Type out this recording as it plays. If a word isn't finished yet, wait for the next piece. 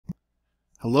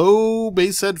Hello,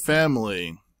 Basehead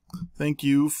family. Thank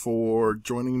you for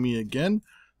joining me again.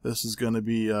 This is going to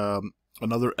be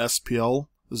another SPL.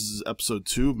 This is episode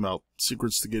 2 about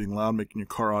secrets to getting loud, making your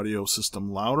car audio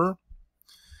system louder.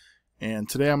 And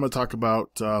today I'm going to talk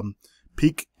about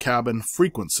peak cabin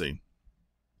frequency.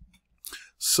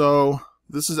 So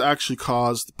this is actually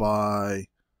caused by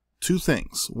two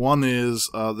things. One is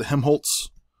the Helmholtz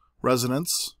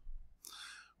resonance,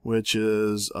 which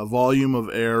is a volume of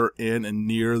air in and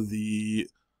near the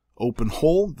open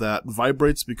hole that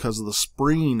vibrates because of the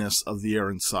springiness of the air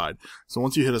inside. So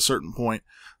once you hit a certain point,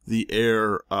 the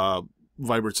air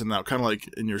vibrates in and out, kind of like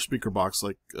in your speaker box,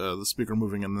 like the speaker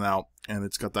moving in and out, and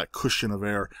it's got that cushion of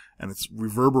air, and it's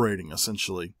reverberating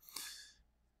essentially.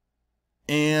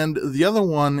 And the other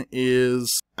one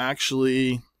is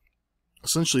actually,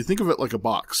 essentially, think of it like a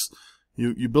box.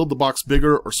 You build the box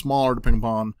bigger or smaller depending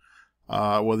upon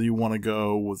whether you want to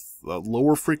go with a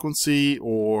lower frequency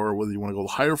or whether you want to go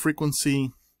with higher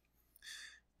frequency.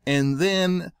 And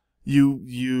then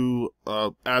you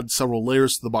add several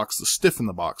layers to the box to stiffen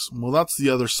the box. Well, that's the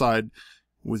other side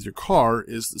with your car,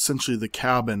 is essentially the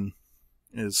cabin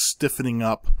is stiffening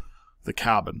up the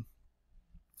cabin.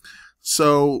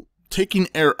 So taking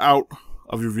air out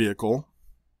of your vehicle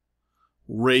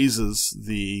raises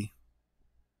the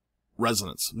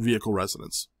resonance, vehicle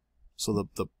resonance. So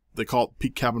they call it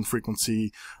peak cabin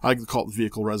frequency. I like to call it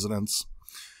vehicle resonance.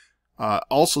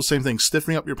 Also, same thing,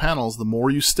 stiffening up your panels. The more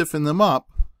you stiffen them up,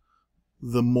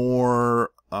 the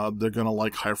more they're going to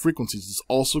like higher frequencies. It's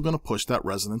also going to push that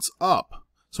resonance up.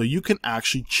 So you can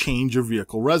actually change your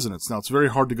vehicle resonance. Now, it's very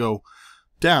hard to go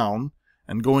down,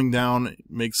 and going down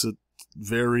makes it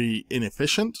very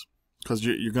inefficient because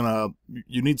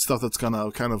you need stuff that's going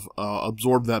to kind of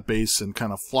absorb that bass and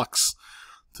kind of flux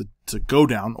to go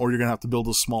down, or you're going to have to build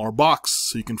a smaller box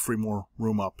so you can free more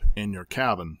room up in your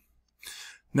cabin.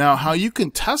 Now, how you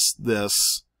can test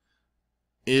this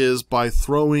is by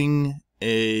throwing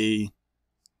a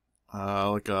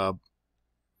 10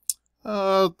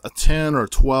 or a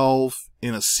 12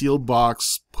 in a sealed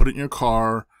box, put it in your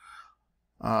car,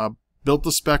 built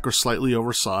the spec or slightly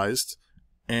oversized,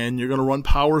 and you're going to run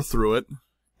power through it,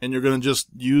 and you're going to just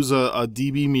use a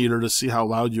dB meter to see how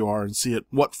loud you are and see at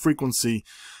what frequency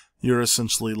you're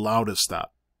essentially loudest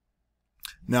at.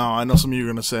 Now, I know some of you are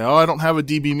going to say, oh, I don't have a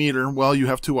dB meter. Well, you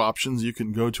have two options. You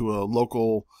can go to a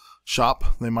local shop.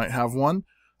 They might have one.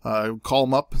 Call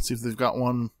them up and see if they've got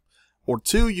one. Or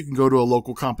two, you can go to a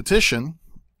local competition,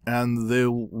 and they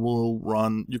will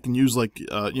run. You can use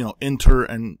enter,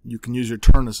 and you can use your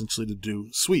turn essentially to do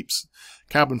sweeps,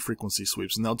 cabin frequency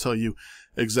sweeps, and they'll tell you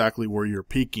exactly where you're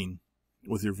peaking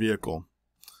with your vehicle.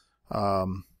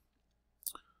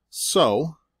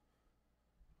 So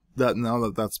now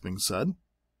that's being said,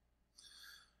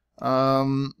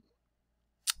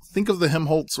 think of the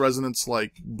Helmholtz resonance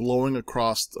like blowing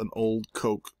across an old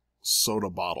Coke soda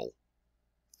bottle,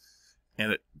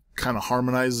 and it kind of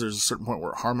harmonizes. There's a certain point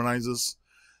where it harmonizes.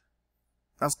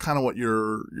 That's kind of what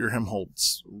your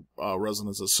Helmholtz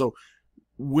resonance is. So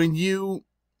when you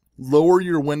lower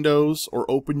your windows or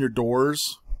open your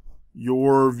doors,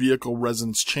 your vehicle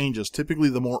resonance changes. Typically,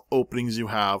 the more openings you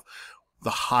have,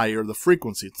 the higher the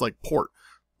frequency. It's like port.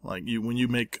 Like when you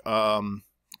make kind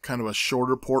of a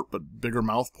shorter port but bigger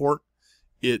mouth port,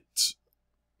 it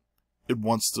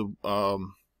wants to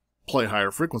play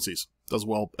higher frequencies.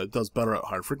 It does better at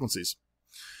higher frequencies.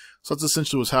 So that's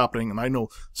essentially what's happening. And I know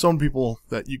some people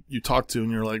that you talk to,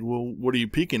 and you're like, well, what are you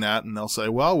peaking at? And they'll say,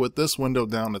 well, with this window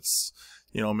down, it's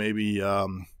maybe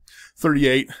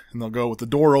 38, and they'll go with the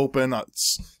door open,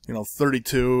 it's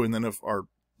 32, and then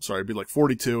it'd be like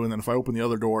 42, and then if I open the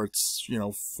other door, it's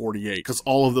 48, because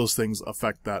all of those things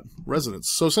affect that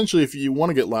resonance. So essentially, if you want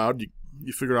to get loud,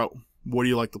 you figure out, what do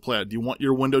you like to play at? Do you want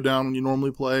your window down when you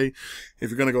normally play? If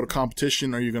you're going to go to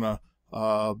competition, are you going to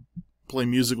play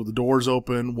music with the doors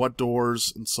open? What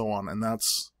doors? And so on. And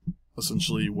that's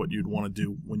essentially what you'd want to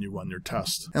do when you run your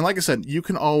test. And like I said, you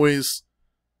can always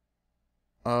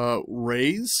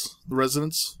raise the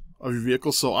resonance of your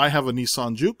vehicle. So I have a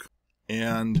Nissan Juke,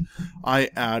 and I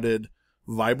added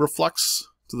Vibraflex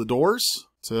to the doors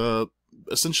to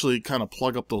essentially kind of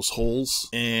plug up those holes.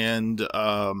 And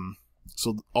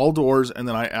so all doors, and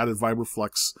then I added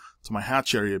Vibraflex to my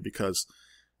hatch area because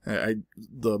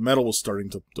the metal was starting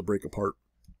to break apart.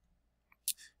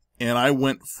 And I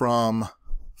went from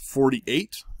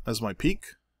 48 as my peak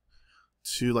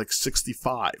to like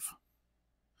 65.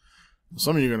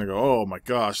 Some of you are going to go, oh my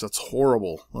gosh, that's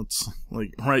horrible. That's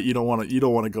like, right, you don't want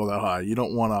to go that high. You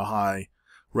don't want a high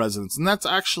resonance. And that's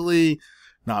actually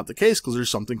not the case, because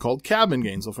there's something called cabin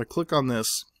gain. So if I click on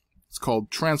this, it's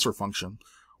called transfer function,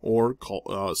 or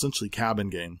essentially cabin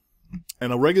gain.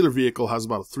 And a regular vehicle has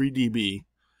about a 3 dB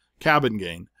cabin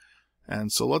gain.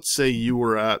 And so let's say you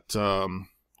were at,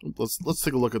 let's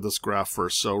take a look at this graph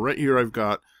first. So right here I've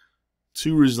got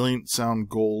 2 Resilient Sound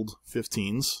Gold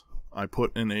 15s. I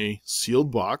put in a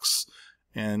sealed box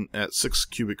and at 6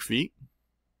 cubic feet.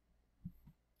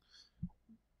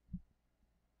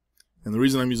 And the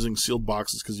reason I'm using sealed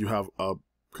box is because you have a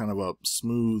kind of a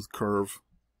smooth curve,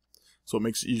 so it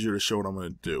makes it easier to show what I'm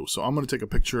going to do. So I'm going to take a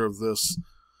picture of this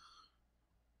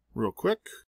real quick.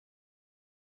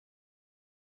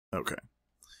 Okay.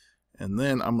 And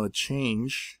then I'm going to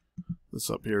change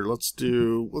this up here. Let's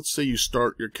say you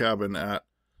start your cabin at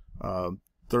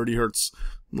 30 hertz.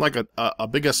 Like a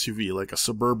big SUV, like a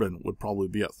Suburban, would probably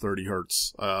be at 30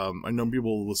 hertz. I know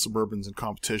people with Suburbans in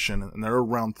competition, and they're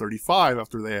around 35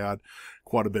 after they add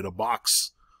quite a bit of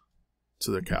box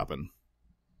to their cabin.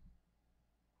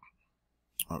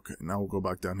 Okay, now we'll go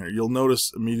back down here. You'll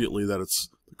notice immediately that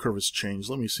the curve has changed.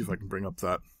 Let me see if I can bring up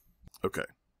that. Okay,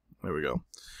 there we go.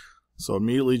 So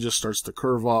immediately just starts to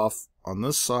curve off on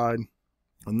this side.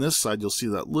 On this side, you'll see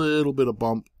that little bit of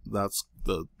bump. That's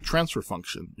the transfer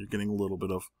function. You're getting a little bit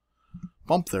of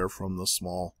bump there from the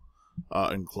small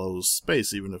enclosed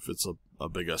space, even if it's a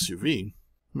big SUV.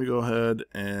 Let me go ahead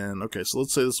and, okay, so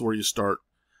let's say this is where you start.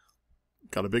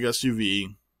 Got a big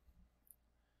SUV,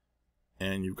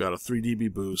 and you've got a 3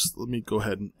 dB boost. Let me go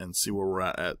ahead and see where we're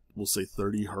at, we'll say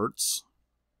 30 hertz.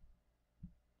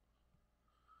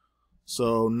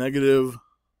 So negative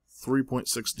 3.6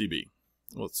 dB.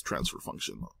 Well, it's transfer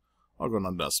function. I'll go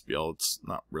down to SPL. It's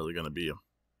not really going to be a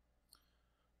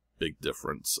big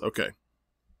difference. Okay.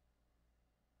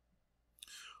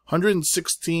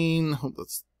 116, there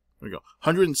we go.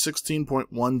 116.1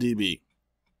 dB.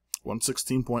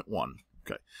 116.1.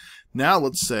 Okay. Now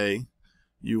let's say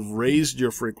you've raised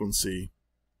your frequency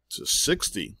to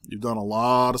 60. You've done a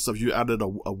lot of stuff. You added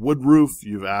a wood roof.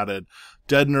 You've added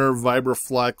deadener,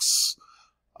 vibraflex.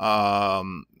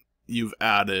 You've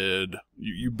added,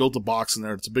 you built a box in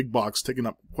there. It's a big box taking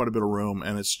up quite a bit of room,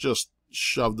 and it's just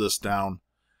shoved this down.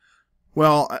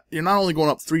 Well, you're not only going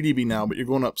up 3 dB now, but you're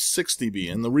going up 6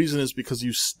 dB. And the reason is because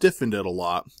you stiffened it a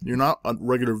lot. You're not a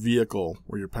regular vehicle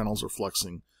where your panels are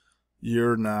flexing.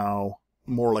 You're now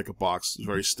more like a box. It's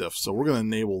very stiff. So we're going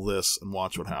to enable this and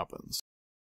watch what happens.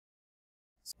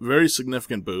 Very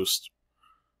significant boost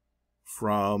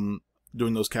from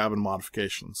doing those cabin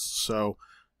modifications. So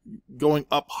going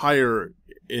up higher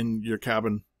in your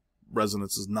cabin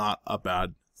resonance is not a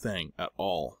bad thing at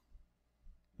all.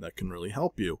 That can really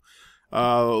help you.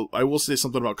 I will say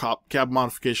something about cabin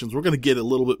modifications. We're going to get a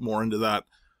little bit more into that.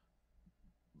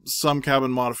 Some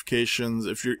cabin modifications,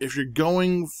 if you're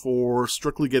going for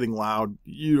strictly getting loud,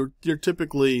 you're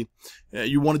typically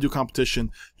you want to do competition.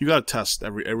 You got to test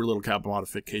every little cabin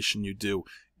modification you do.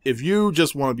 If you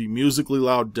just want to be musically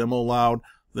loud, demo loud,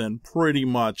 then pretty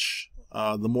much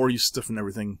the more you stiffen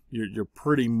everything, you're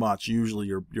pretty much usually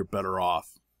you're better off.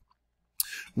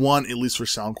 One, at least for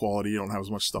sound quality, you don't have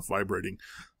as much stuff vibrating.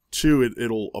 Two,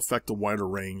 it'll affect a wider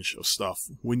range of stuff.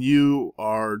 When you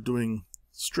are doing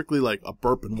strictly like a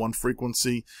burp in one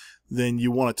frequency, then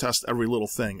you want to test every little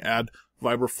thing. Add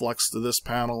vibraflex to this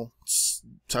panel,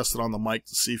 test it on the mic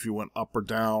to see if you went up or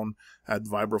down, add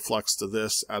vibraflex to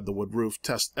this, add the wood roof,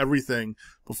 test everything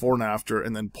before and after,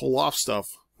 and then pull off stuff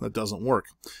that doesn't work.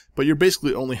 But you're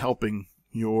basically only helping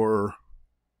your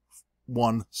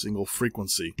one single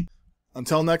frequency.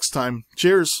 Until next time,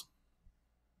 cheers!